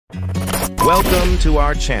Welcome to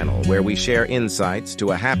our channel where we share insights to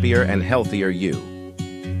a happier and healthier you.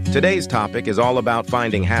 Today's topic is all about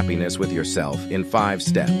finding happiness with yourself in 5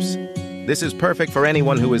 steps. This is perfect for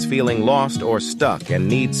anyone who is feeling lost or stuck and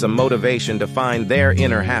needs some motivation to find their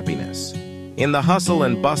inner happiness. In the hustle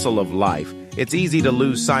and bustle of life, it's easy to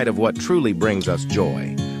lose sight of what truly brings us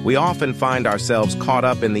joy. We often find ourselves caught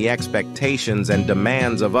up in the expectations and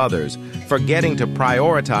demands of others, forgetting to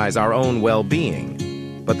prioritize our own well-being.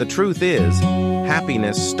 But the truth is,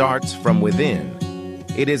 happiness starts from within.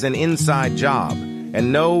 It is an inside job,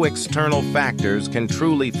 and no external factors can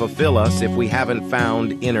truly fulfill us if we haven't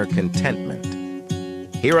found inner contentment.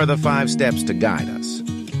 Here are the 5 steps to guide us.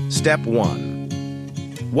 Step 1.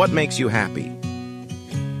 What makes you happy?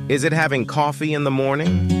 Is it having coffee in the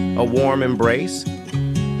morning? A warm embrace?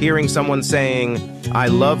 Hearing someone saying, "I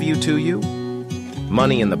love you" to you?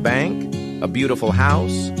 Money in the bank? A beautiful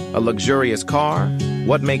house? A luxurious car?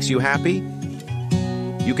 What makes you happy?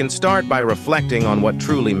 You can start by reflecting on what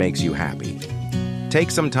truly makes you happy. Take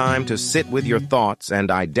some time to sit with your thoughts and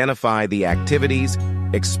identify the activities,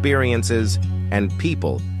 experiences, and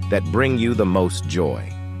people that bring you the most joy.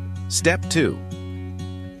 Step 2.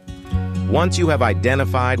 Once you have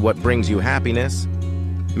identified what brings you happiness,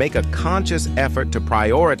 make a conscious effort to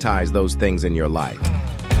prioritize those things in your life.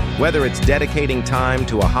 Whether it's dedicating time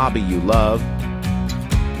to a hobby you love,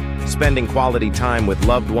 spending quality time with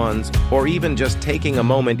loved ones, or even just taking a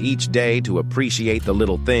moment each day to appreciate the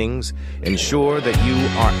little things, ensure that you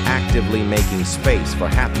are actively making space for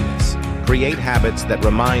happiness. Create habits that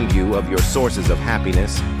remind you of your sources of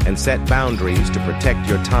happiness and set boundaries to protect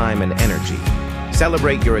your time and energy.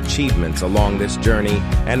 Celebrate your achievements along this journey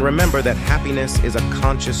and remember that happiness is a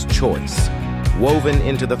conscious choice, woven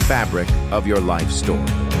into the fabric of your life story.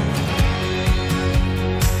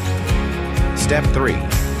 Step 3.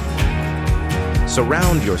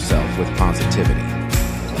 Surround yourself with positivity.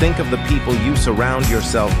 Think of the people you surround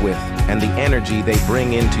yourself with and the energy they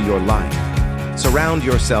bring into your life. Surround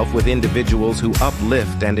yourself with individuals who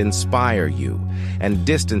uplift and inspire you, and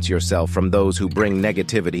distance yourself from those who bring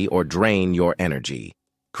negativity or drain your energy.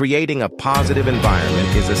 Creating a positive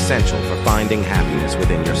environment is essential for finding happiness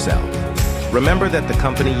within yourself. Remember that the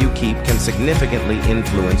company you keep can significantly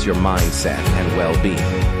influence your mindset and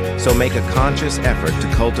well-being. So make a conscious effort to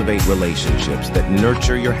cultivate relationships that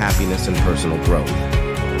nurture your happiness and personal growth.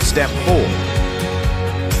 Step 4.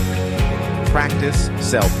 Practice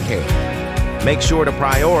self-care. Make sure to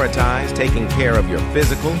prioritize taking care of your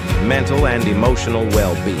physical, mental, and emotional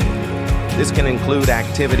well-being. This can include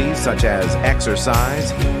activities such as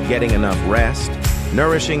exercise, getting enough rest,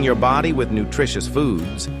 nourishing your body with nutritious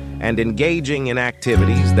foods, and engaging in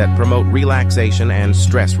activities that promote relaxation and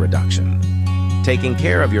stress reduction. Taking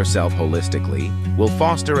care of yourself holistically will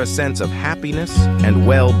foster a sense of happiness and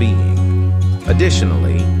well-being.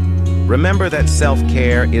 Additionally, remember that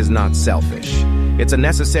self-care is not selfish. It's a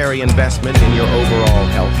necessary investment in your overall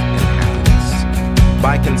health and happiness.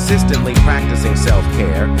 By consistently practicing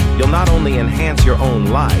self-care, you'll not only enhance your own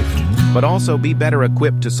life, but also be better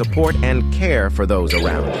equipped to support and care for those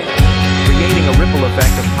around you, creating a ripple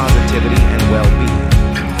effect of positivity and well-being.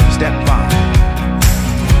 Step 5.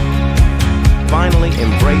 Finally,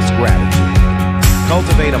 embrace gratitude.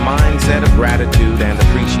 Cultivate a mindset of gratitude and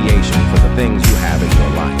appreciation for the things you have in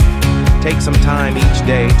your life. Take some time each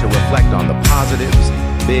day to reflect on the positives,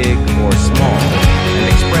 big or small, and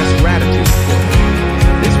express gratitude for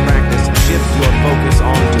them. This practice shifts your focus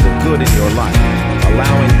onto the good in your life,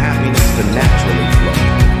 allowing happiness to naturally flow.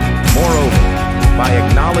 Moreover, by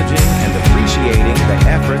acknowledging and appreciating the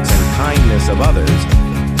efforts and kindness of others,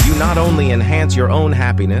 you not only enhance your own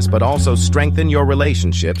happiness, but also strengthen your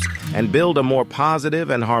relationships and build a more positive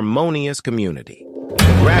and harmonious community.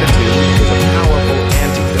 Gratitude is a powerful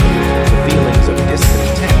antidote to feelings of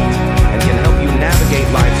discontent and can help you navigate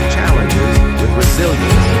life's challenges with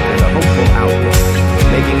resilience and a hopeful outlook,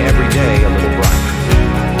 making every day a little brighter.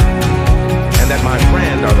 And that, my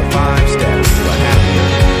friend, are the 5 steps to a happier,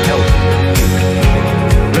 healthier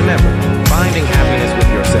you. Remember, finding happiness with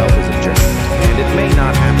yourself is a journey, and it may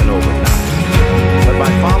not happen overnight. But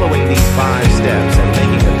by following these 5 steps and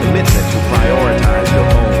making a commitment to prioritize your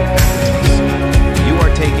own happiness, you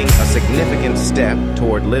are taking a significant step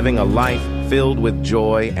toward living a life filled with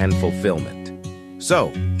joy and fulfillment.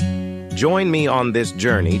 So, join me on this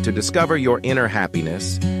journey to discover your inner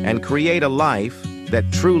happiness and create a life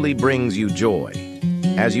that truly brings you joy.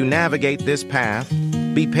 As you navigate this path,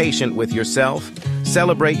 be patient with yourself,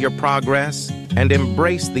 celebrate your progress, and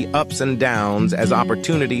embrace the ups and downs as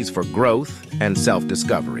opportunities for growth and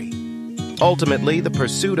self-discovery. Ultimately, the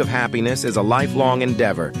pursuit of happiness is a lifelong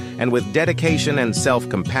endeavor, and with dedication and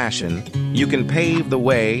self-compassion, you can pave the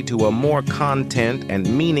way to a more content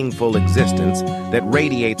and meaningful existence that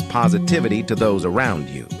radiates positivity to those around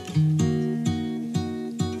you.